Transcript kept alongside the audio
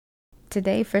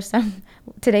today for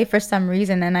some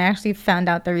reason, and I actually found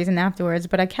out the reason afterwards,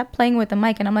 but I kept playing with the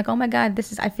mic and I'm like, oh my God,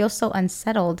 I feel so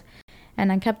unsettled.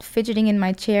 And I kept fidgeting in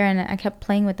my chair and I kept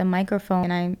playing with the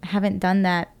microphone, and I haven't done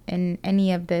that in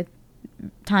any of the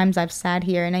times I've sat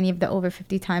here, and any of the over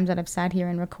 50 times that I've sat here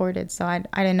and recorded. So I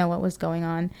didn't know what was going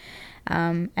on.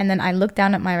 And then I looked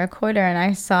down at my recorder and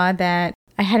I saw that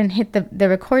I hadn't hit the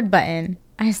record button.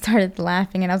 I started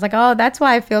laughing and I was like, oh, that's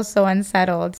why I feel so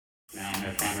unsettled. Now I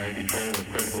have primary control of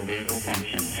critical vehicle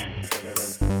functions.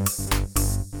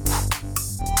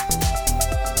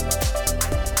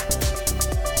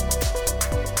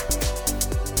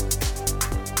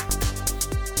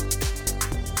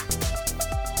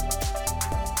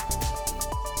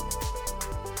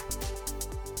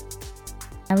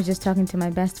 I was just talking to my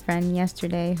best friend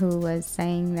yesterday who was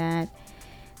saying that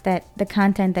the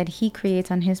content that he creates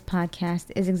on his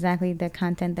podcast is exactly the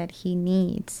content that he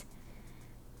needs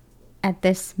at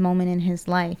this moment in his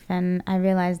life. And I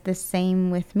realized the same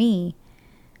with me.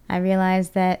 I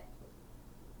realized that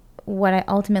what I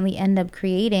ultimately end up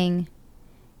creating,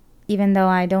 even though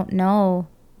I don't know,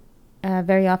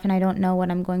 very often I don't know what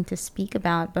I'm going to speak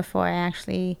about before I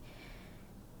actually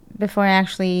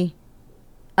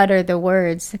utter the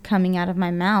words coming out of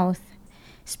my mouth.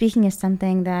 Speaking is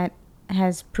something that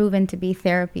has proven to be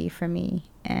therapy for me.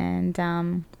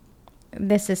 And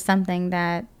this is something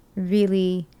that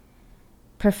really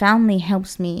profoundly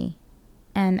helps me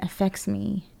and affects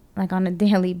me, like on a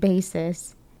daily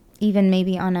basis, even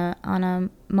maybe on a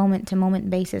moment-to-moment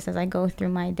basis as I go through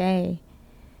my day.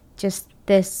 Just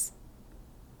this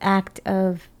act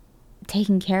of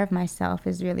taking care of myself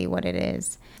is really what it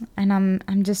is. And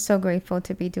I'm just so grateful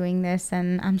to be doing this,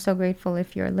 and I'm so grateful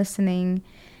if you're listening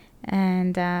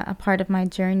and a part of my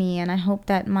journey, and I hope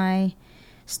that my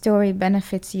story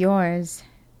benefits yours.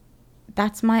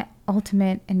 That's my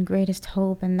ultimate and greatest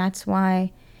hope, and that's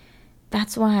why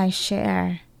I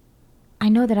share. I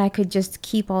know that I could just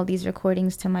keep all these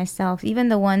recordings to myself, even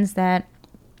the ones that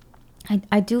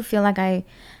I do feel like I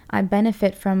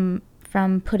benefit from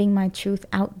putting my truth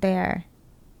out there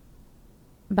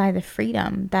by the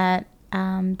freedom that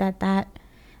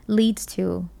leads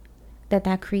to,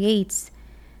 that creates.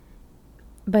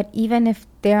 But even if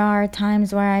there are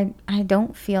times where I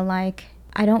don't feel like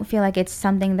it's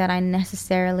something that I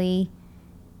necessarily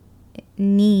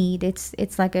need,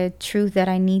 it's like a truth that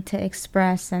I need to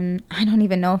express, and I don't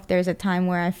even know if there's a time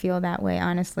where I feel that way,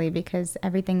 honestly, because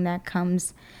everything that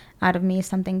comes out of me is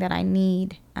something that I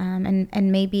need,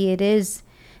 and maybe it is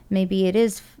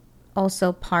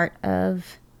also part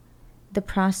of the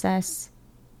process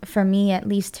for me, at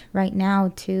least right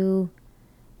now, to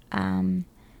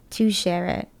share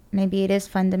it. Maybe it is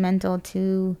fundamental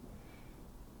to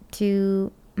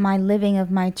my living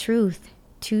of my truth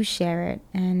to share it,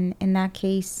 and in that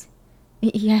case,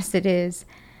 yes, it is.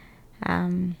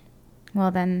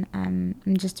 Well, then I'm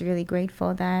just really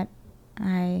grateful that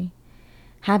I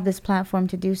have this platform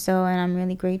to do so, and I'm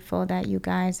really grateful that you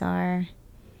guys are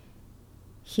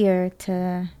here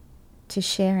to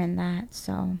share in that.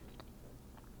 So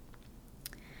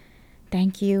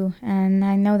thank you, and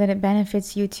I know that it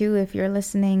benefits you too if you're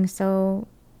listening. So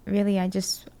really, I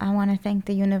want to thank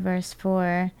the universe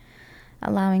for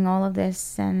allowing all of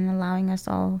this and allowing us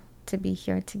all to be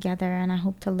here together, and I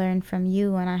hope to learn from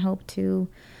you, and I hope to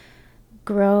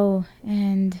grow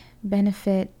and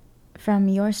benefit from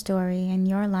your story and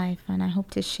your life, and I hope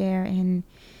to share in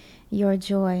your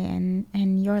joy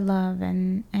and your love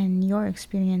and your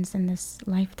experience in this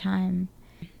lifetime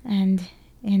and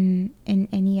in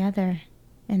any other,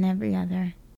 in every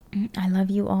other. I love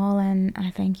you all, and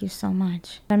I thank you so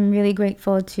much. I'm really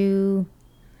grateful to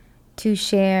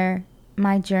share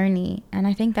my journey, and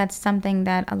I think that's something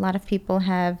that a lot of people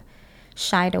have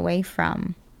shied away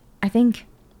from. I think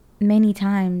many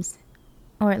times,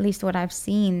 or at least what I've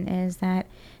seen, is that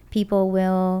people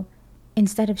will,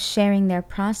 instead of sharing their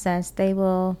process,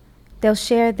 they'll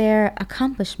share their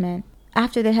accomplishment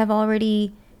after they have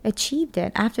already achieved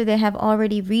it, after they have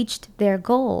already reached their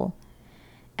goal.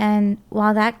 And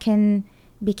while that can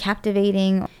be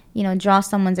captivating, draw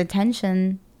someone's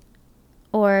attention,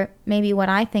 or maybe what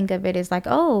I think of it is like,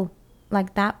 oh,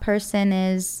 like that person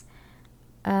is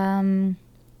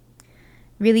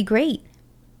really great,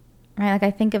 right? Like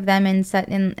I think of them in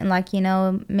like,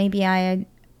 maybe I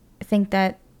think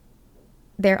that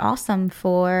they're awesome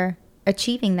for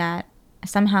achieving that,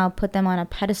 somehow put them on a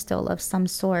pedestal of some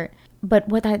sort. But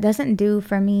what that doesn't do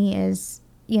for me is,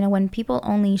 when people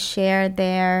only share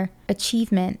their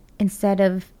achievement instead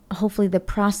of hopefully the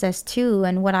process too,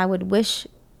 and what I would wish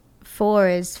for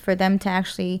is for them to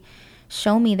actually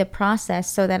show me the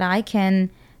process so that I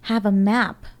can have a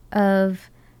map of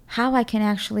how I can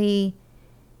actually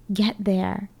get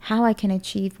there, how I can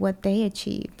achieve what they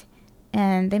achieved.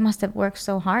 And they must have worked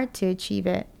so hard to achieve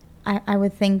it. I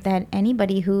would think that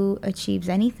anybody who achieves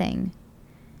anything,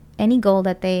 any goal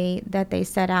that they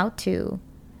set out to,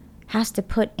 has to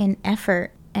put in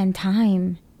effort and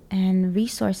time and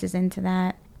resources into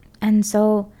that. And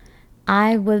so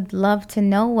I would love to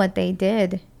know what they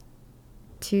did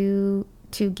to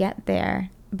get there.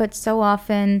 But so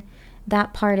often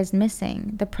that part is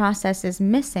missing. The process is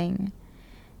missing.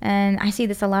 And I see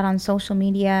this a lot on social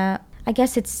media. I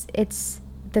guess it's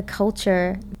the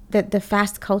culture, the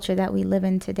fast culture that we live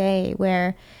in today,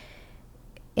 where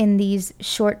in these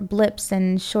short blips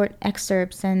and short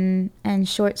excerpts and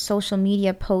short social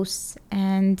media posts,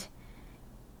 and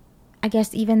I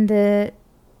guess even the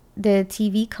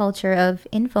TV culture of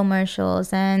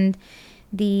infomercials and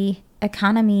the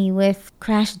economy with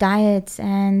crash diets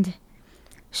and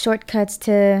shortcuts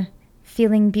to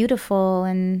feeling beautiful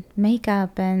and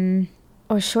makeup, and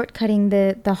or shortcutting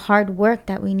the hard work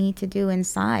that we need to do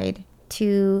inside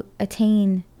to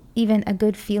attain even a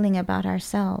good feeling about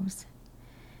ourselves.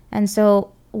 And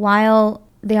so while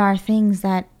there are things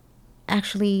that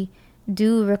actually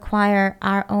do require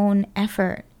our own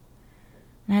effort,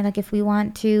 right? Like if we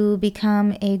want to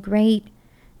become a great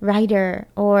writer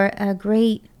or a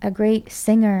great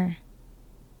singer,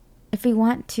 if we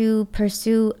want to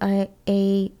pursue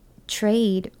a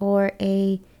trade or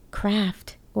a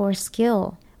craft or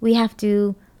skill, we have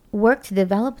to work to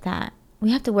develop that.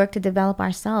 We have to work to develop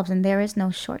ourselves, and there is no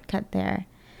shortcut there.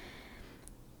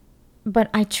 But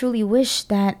I truly wish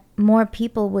that more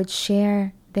people would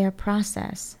share their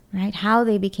process, right? How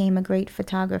they became a great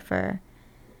photographer,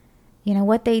 you know,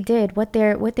 what they did, what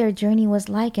their journey was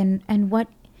like, and what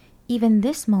even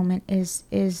this moment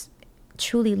is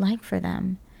truly like for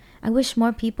them. I wish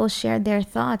more people shared their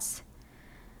thoughts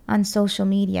on social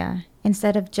media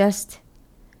instead of just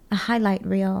a highlight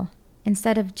reel,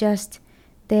 instead of just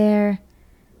their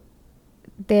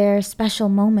special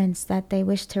moments that they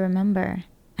wish to remember.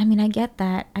 I mean, I get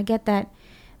that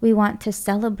we want to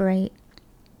celebrate,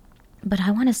 but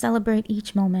I want to celebrate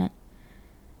each moment.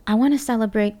 I want to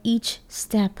celebrate each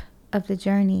step of the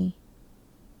journey,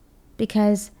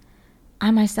 because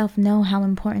I myself know how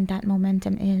important that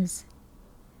momentum is.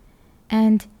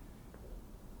 And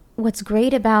what's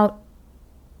great about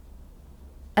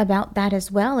that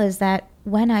as well is that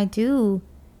when I do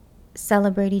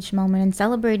celebrate each moment, and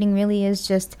celebrating really is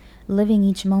just living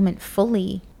each moment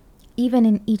fully, even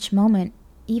in each moment,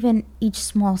 even each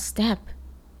small step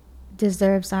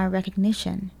deserves our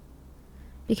recognition,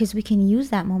 because we can use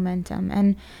that momentum.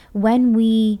 And when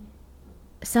we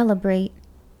celebrate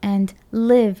and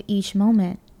live each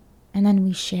moment, and then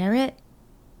we share it,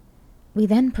 we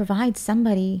then provide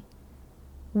somebody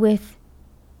with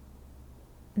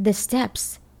the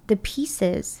steps, the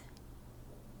pieces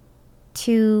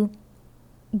to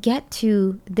get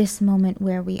to this moment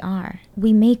where we are.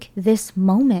 We make this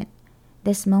moment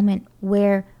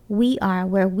where we are,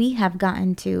 where we have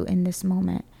gotten to in this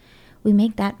moment, we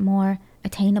make that more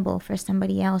attainable for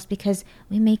somebody else, because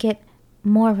we make it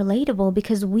more relatable,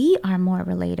 because we are more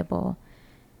relatable,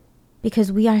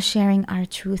 because we are sharing our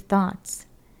true thoughts.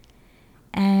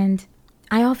 And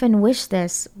I often wish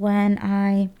this when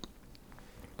I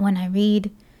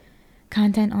read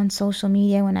content on social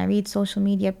media, when I read social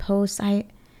media posts,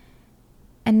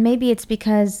 and maybe it's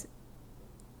because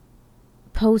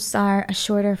posts are a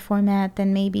shorter format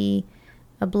than maybe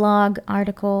a blog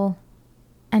article,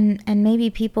 and maybe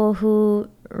people who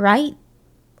write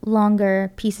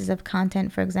longer pieces of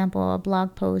content, for example, a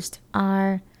blog post,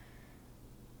 are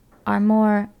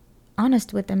more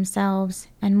honest with themselves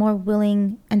and more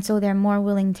willing, and so they're more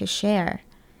willing to share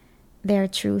their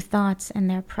true thoughts and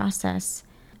their process,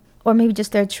 or maybe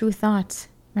just their true thoughts,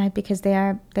 right? Because they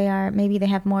are maybe they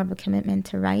have more of a commitment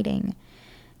to writing.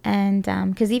 And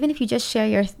because even if you just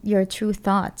share your true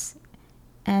thoughts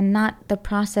and not the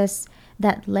process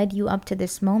that led you up to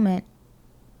this moment,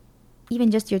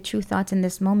 even just your true thoughts in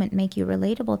this moment make you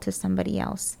relatable to somebody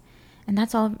else. And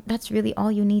that's really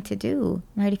all you need to do,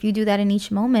 right? If you do that in each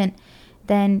moment,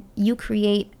 then you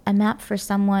create a map for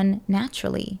someone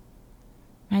naturally,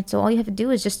 right? So all you have to do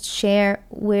is just share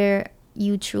where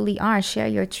you truly are, share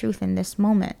your truth in this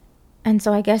moment. And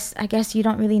so I guess you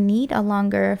don't really need a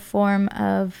longer form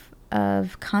of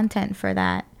content for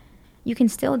that. You can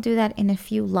still do that in a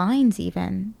few lines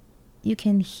even. You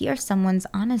can hear someone's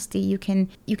honesty. You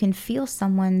can feel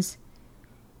someone's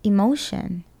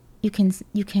emotion. You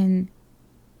can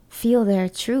feel their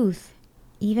truth,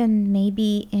 even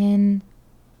maybe in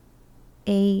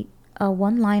a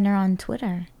one-liner on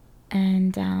Twitter.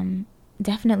 And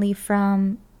definitely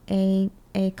from a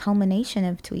culmination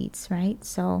of tweets, right?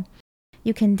 So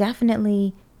you can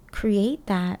definitely create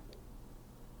that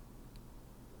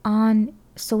on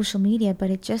social media, but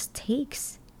it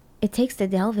takes the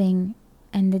delving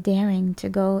and the daring to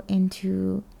go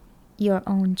into your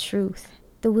own truth.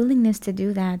 The willingness to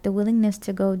do that, the willingness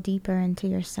to go deeper into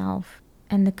yourself,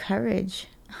 and the courage.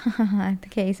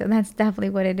 Okay, so that's definitely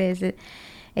what it is.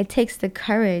 It takes the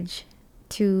courage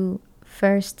to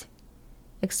first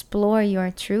explore your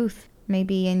truth,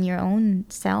 maybe in your own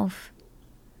self,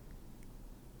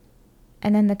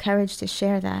 and then the courage to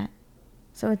share that.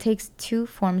 So it takes two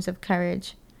forms of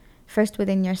courage. First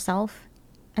within yourself,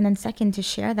 and then second to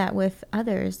share that with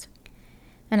others.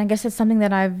 And I guess it's something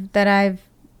that I've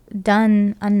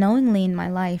done unknowingly in my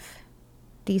life.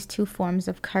 These two forms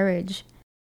of courage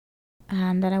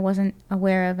that I wasn't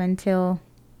aware of until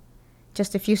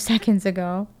just a few seconds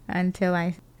ago, until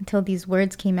these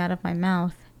words came out of my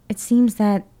mouth. It seems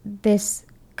that this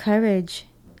courage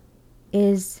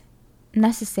is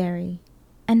necessary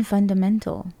and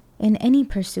fundamental in any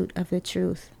pursuit of the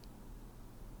truth.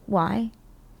 Why?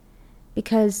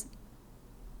 Because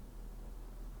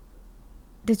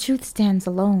the truth stands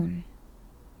alone.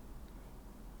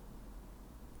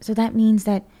 So that means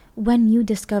that when you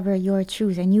discover your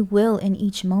truth, and you will in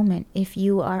each moment if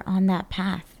you are on that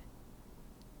path,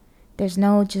 there's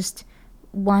no just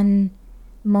one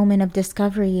moment of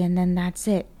discovery and then that's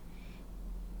it.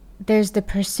 There's the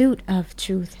pursuit of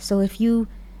truth. So if you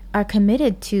are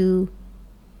committed to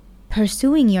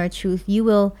pursuing your truth, you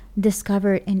will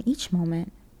discover it in each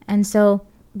moment. And so,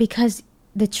 because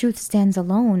the truth stands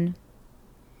alone,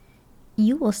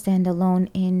 you will stand alone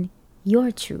in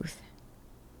your truth.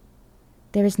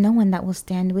 There is no one that will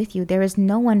stand with you. There is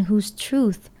no one whose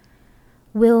truth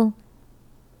will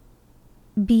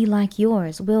be like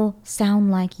yours, will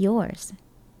sound like yours.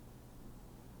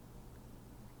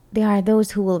 There are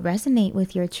those who will resonate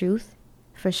with your truth,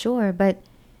 for sure, but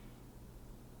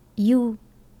you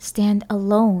stand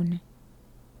alone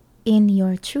in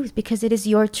your truth because it is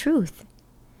your truth.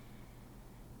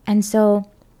 And so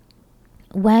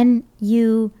when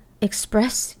you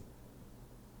express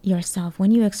yourself,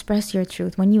 when you express your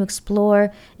truth, when you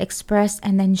explore, express,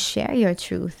 and then share your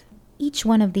truth, each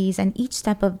one of these and each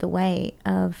step of the way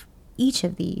of each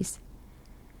of these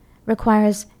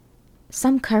requires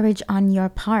some courage on your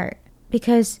part,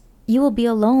 because you will be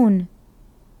alone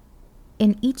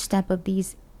in each step of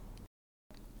these,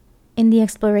 in the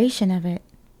exploration of it,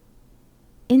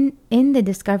 in the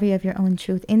discovery of your own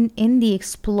truth, in the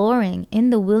exploring,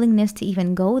 in the willingness to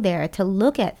even go there, to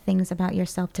look at things about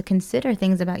yourself, to consider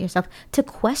things about yourself, to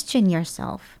question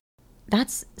yourself.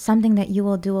 That's something that you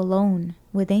will do alone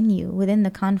within you, within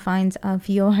the confines of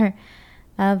yourself.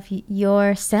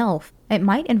 It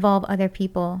might involve other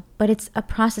people, but it's a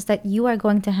process that you are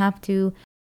going to have to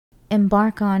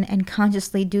embark on and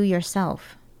consciously do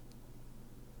yourself.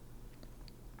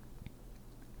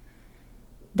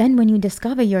 Then when you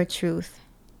discover your truth,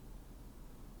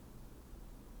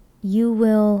 you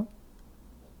will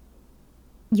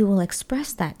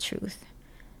express that truth,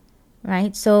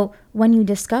 right? So when you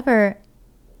discover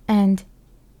and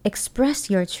express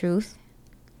your truth,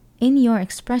 in your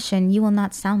expression, you will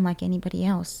not sound like anybody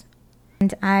else.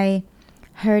 And I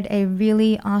heard a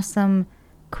really awesome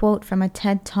quote from a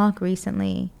TED Talk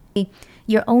recently.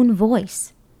 Your own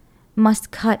voice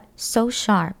must cut so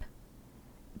sharp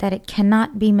that it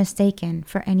cannot be mistaken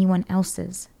for anyone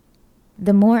else's.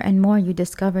 The more and more you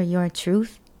discover your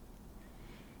truth,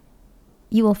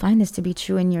 you will find this to be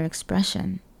true in your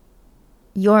expression.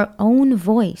 Your own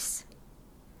voice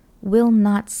will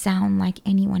not sound like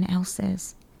anyone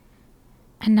else's.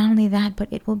 And not only that, but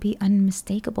it will be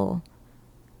unmistakable.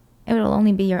 It will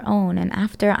only be your own. And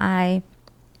after I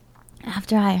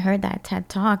heard that TED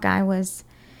Talk, I was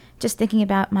just thinking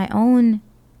about my own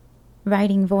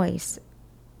writing voice.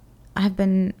 I've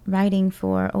been writing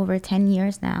for over 10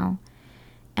 years now,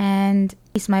 and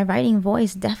my writing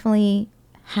voice definitely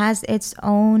has its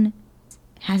own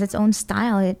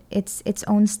style. It's its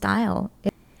own style.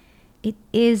 It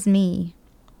is me,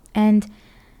 and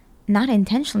not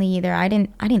intentionally either. I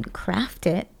didn't craft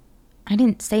it. I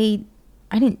didn't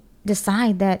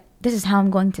decide that this is how I'm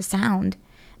going to sound.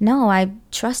 No, I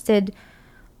trusted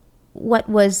what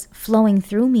was flowing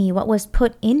through me, what was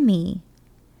put in me,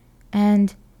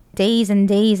 and days and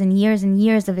days and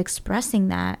years of expressing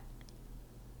that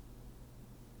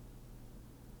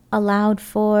allowed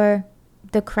for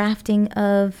the crafting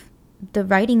of the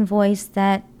writing voice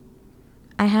that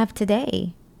I have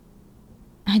today.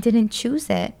 I didn't choose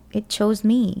it. It chose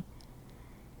me.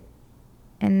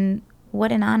 And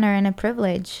what an honor and a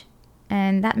privilege.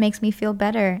 and that makes me feel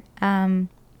better.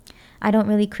 I don't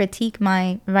really critique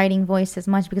my writing voice as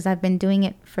much because I've been doing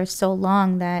it for so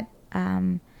long that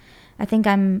I think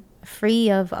I'm free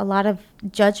of a lot of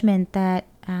judgment that,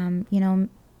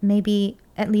 maybe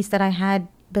at least that I had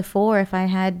before. If I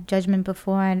had judgment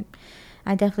before,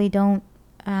 I definitely don't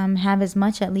have as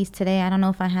much, at least today. I don't know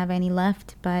if I have any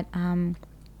left, but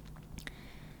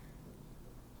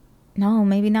no,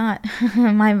 maybe not.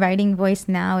 My writing voice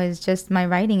now is just, my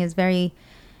writing is very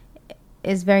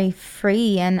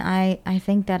free, and I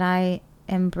think that I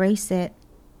embrace it.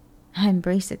 I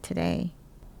embrace it today.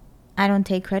 I don't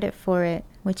take credit for it,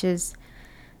 which is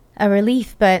a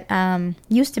relief, but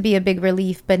used to be a big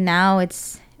relief, but now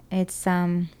it's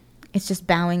just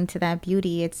bowing to that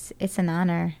beauty. It's an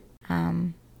honor.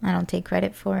 I don't take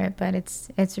credit for it, but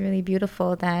it's really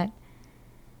beautiful that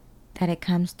it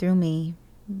comes through me,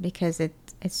 because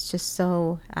it's just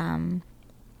so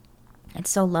it's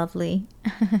so lovely.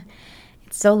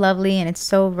 It's so lovely, and it's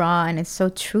so raw, and it's so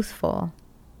truthful,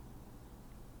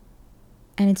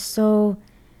 and it's so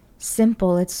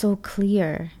simple. It's so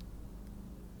clear,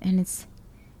 and it's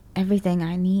everything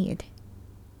I need.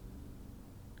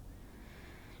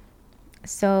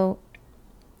 So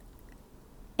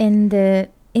in the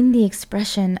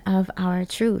expression of our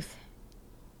truth,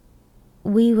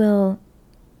 we will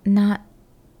not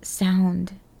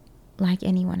sound like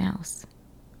anyone else.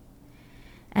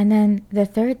 And then the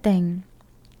third thing,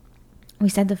 we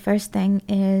said the first thing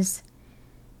is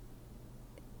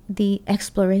the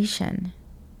exploration,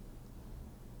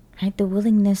 right? The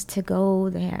willingness to go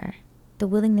there, the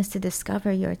willingness to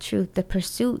discover your truth, the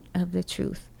pursuit of the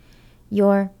truth,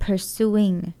 your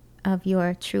pursuing of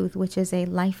your truth, which is a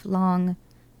lifelong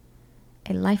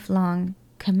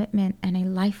commitment and a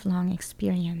lifelong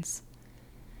experience.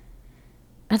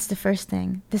 That's the first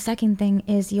thing. The second thing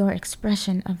is your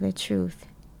expression of the truth.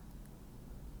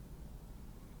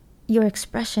 Your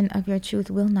expression of your truth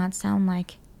will not sound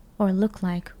like, or look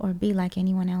like, or be like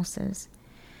anyone else's.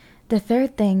 The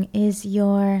third thing is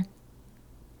your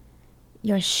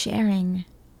sharing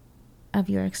of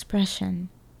your expression.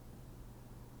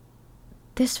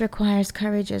 This requires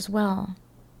courage as well.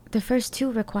 The first two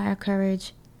require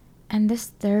courage, and this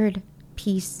third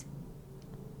piece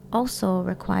also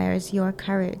requires your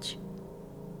courage.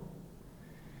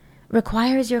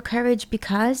 Requires your courage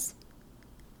because,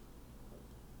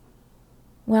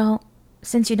 well,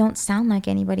 since you don't sound like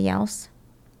anybody else,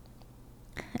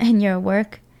 and your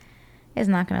work is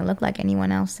not going to look like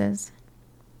anyone else's.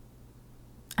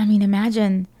 I mean,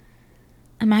 imagine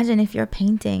if your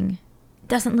painting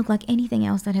doesn't look like anything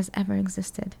else that has ever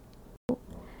existed.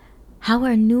 How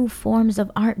are new forms of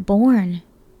art born?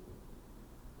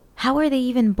 How are they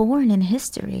even born in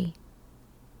history?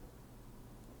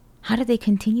 How do they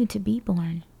continue to be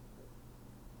born?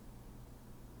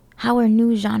 How are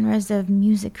new genres of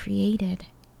music created?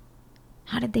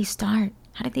 How did they start?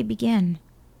 How did they begin?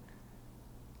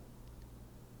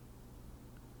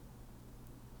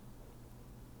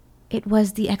 It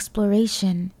was the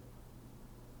exploration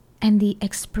and the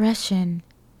expression,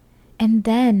 and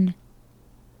then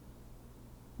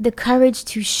the courage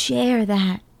to share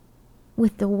that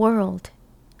with the world.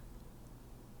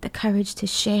 The courage to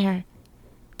share,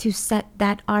 to set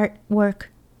that artwork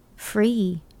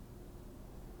free.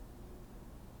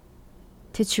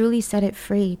 To truly set it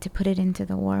free, to put it into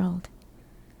the world.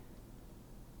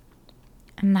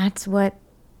 And that's what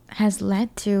has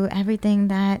led to everything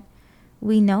that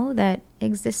we know that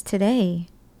exists today.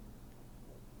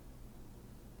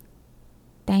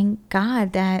 Thank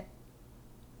God that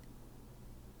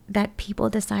people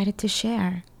decided to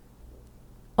share.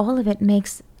 All of it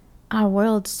makes our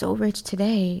world so rich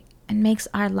today, and makes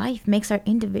our life, makes our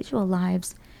individual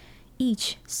lives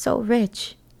each so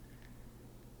rich.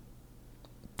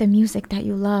 The music that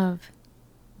you love,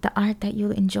 the art that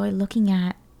you enjoy looking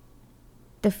at,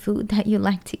 the food that you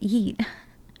like to eat.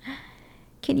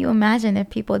 Can you imagine if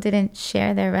people didn't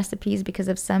share their recipes because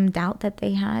of some doubt that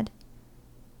they had?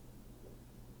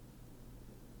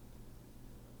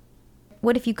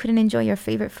 What if you couldn't enjoy your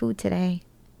favorite food today?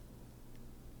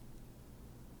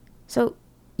 So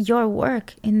your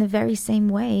work, in the very same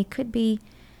way, could be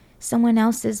someone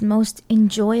else's most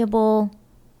enjoyable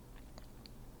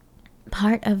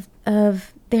part of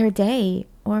their day,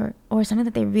 or something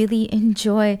that they really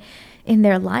enjoy in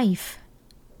their life.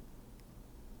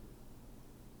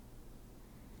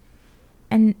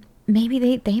 And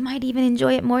maybe they might even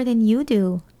enjoy it more than you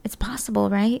do. It's possible,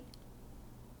 right?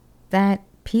 That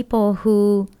people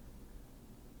who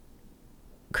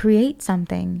create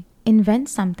something, invent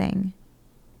something,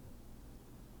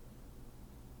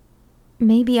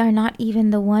 maybe are not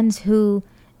even the ones who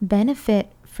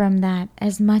benefit from that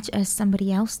as much as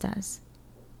somebody else does.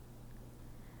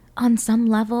 On some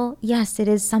level, yes, it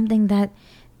is something that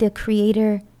the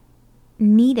creator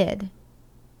needed,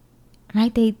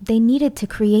 right? They needed to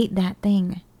create that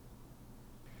thing.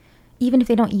 Even if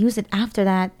they don't use it after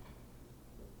that,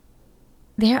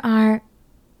 there are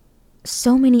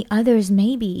so many others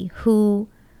maybe who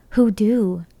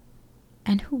do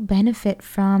and who benefit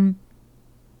from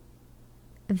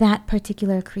that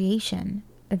particular creation,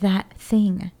 that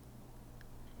thing.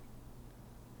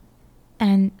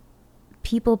 And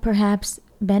people perhaps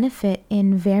benefit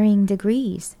in varying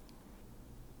degrees.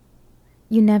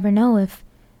 You never know if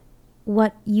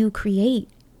what you create,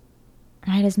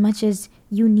 right, as much as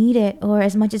you need it or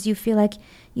as much as you feel like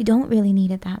you don't really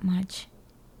need it that much.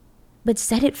 But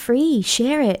set it free,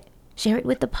 share it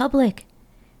with the public,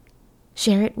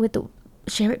 share it with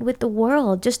the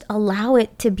world. Just allow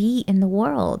it to be in the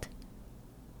world.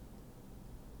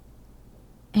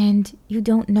 And you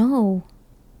don't know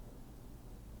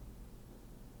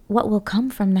what will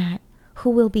come from that, who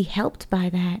will be helped by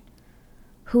that,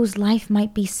 whose life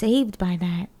might be saved by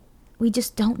that. We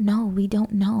just don't know. We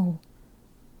don't know.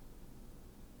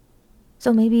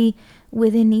 So maybe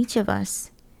within each of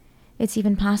us, it's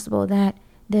even possible that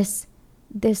this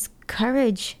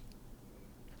courage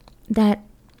that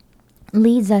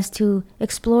leads us to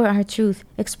explore our truth,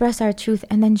 express our truth,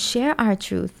 and then share our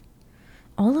truth,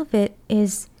 all of it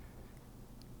is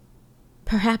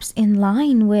perhaps in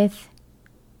line with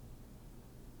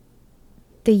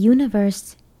the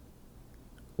universe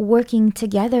working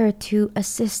together to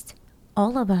assist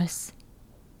all of us,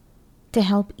 to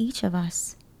help each of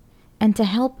us, and to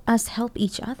help us help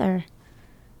each other.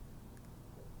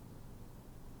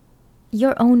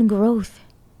 Your own growth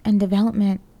and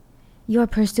development, your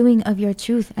pursuing of your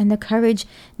truth, and the courage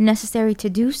necessary to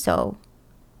do so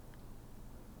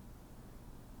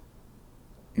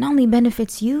not only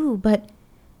benefits you, but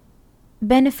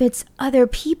benefits other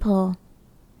people,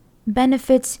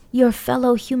 benefits your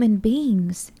fellow human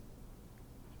beings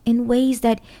in ways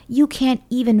that you can't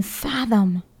even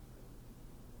fathom.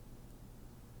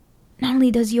 Not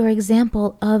only does your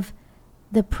example of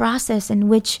the process in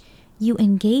which you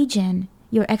engage in,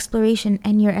 your exploration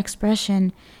and your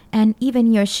expression, and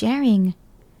even your sharing,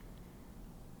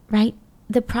 right?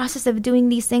 The process of doing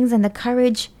these things and the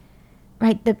courage,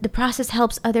 right? The process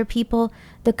helps other people.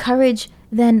 The courage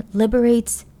then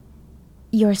liberates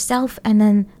yourself and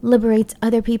then liberates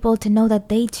other people to know that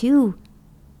they too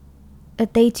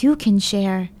can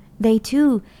share. They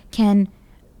too can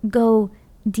go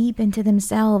deep into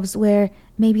themselves where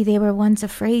maybe they were once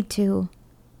afraid to.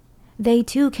 They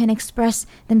too can express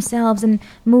themselves and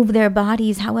move their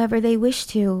bodies however they wish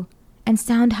to, and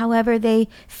sound however they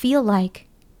feel like,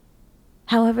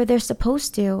 however they're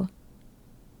supposed to.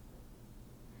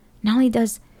 Not only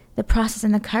does the process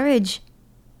and the courage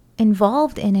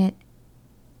involved in it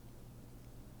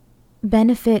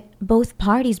benefit both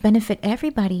parties, benefit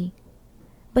everybody,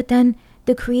 but then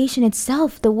the creation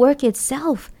itself, the work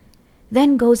itself,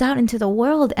 then goes out into the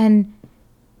world and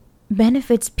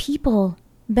benefits people,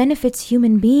 benefits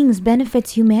human beings,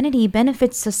 benefits humanity,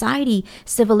 benefits society,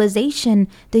 civilization,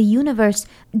 the universe,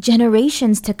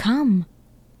 generations to come,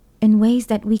 in ways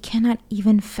that we cannot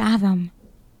even fathom,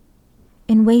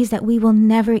 in ways that we will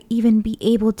never even be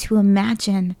able to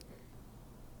imagine.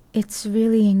 It's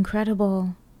really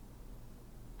incredible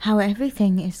how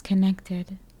everything is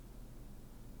connected.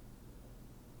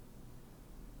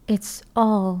 It's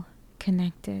all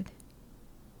connected.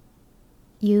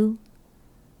 You,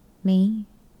 me,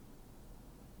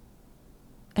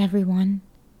 everyone,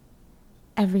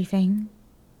 everything.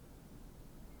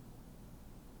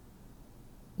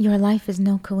 Your life is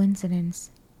no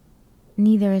coincidence.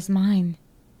 Neither is mine.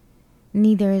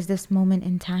 Neither is this moment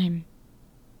in time.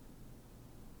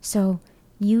 So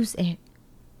use it.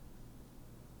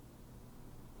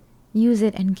 Use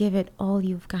it and give it all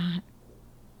you've got.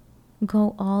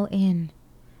 Go all in.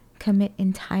 Commit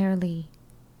entirely.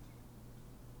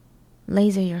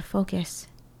 Laser your focus.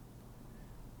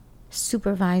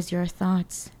 Supervise your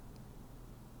thoughts.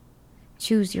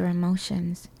 Choose your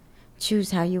emotions.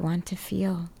 Choose how you want to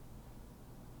feel.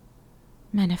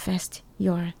 Manifest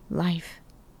your life.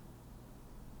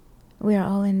 We are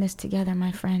all in this together,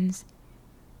 my friends.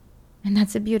 And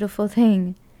that's a beautiful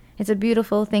thing. It's a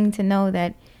beautiful thing to know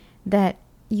that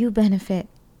you benefit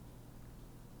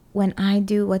when I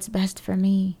do what's best for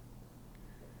me,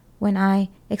 when I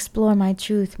explore my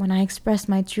truth, when I express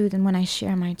my truth, and when I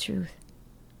share my truth.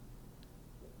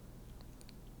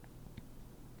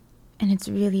 And it's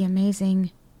really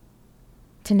amazing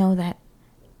to know that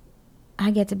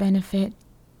I get to benefit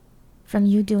from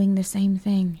you doing the same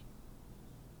thing.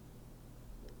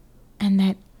 And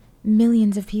that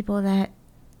millions of people that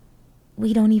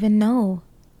we don't even know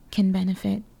can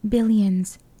benefit.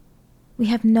 Billions. We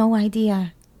have no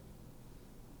idea.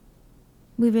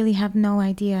 We really have no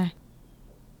idea.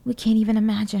 We can't even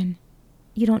imagine.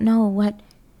 You don't know what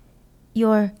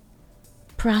your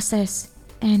process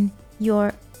and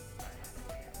your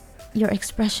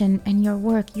expression and your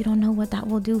work, you don't know what that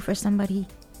will do for somebody.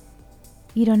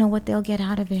 You don't know what they'll get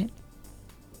out of it.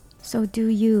 So do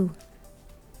you.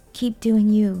 Keep doing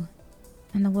you,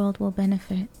 and the world will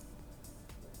benefit.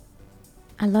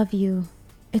 I love you.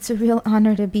 It's a real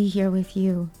honor to be here with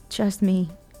you. Trust me.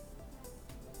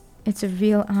 It's a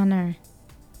real honor.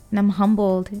 And I'm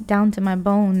humbled down to my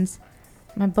bones.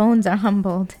 My bones are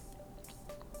humbled.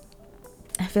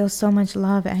 I feel so much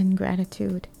love and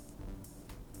gratitude.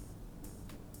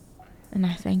 And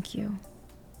I thank you.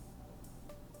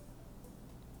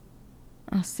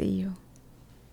 I'll see you.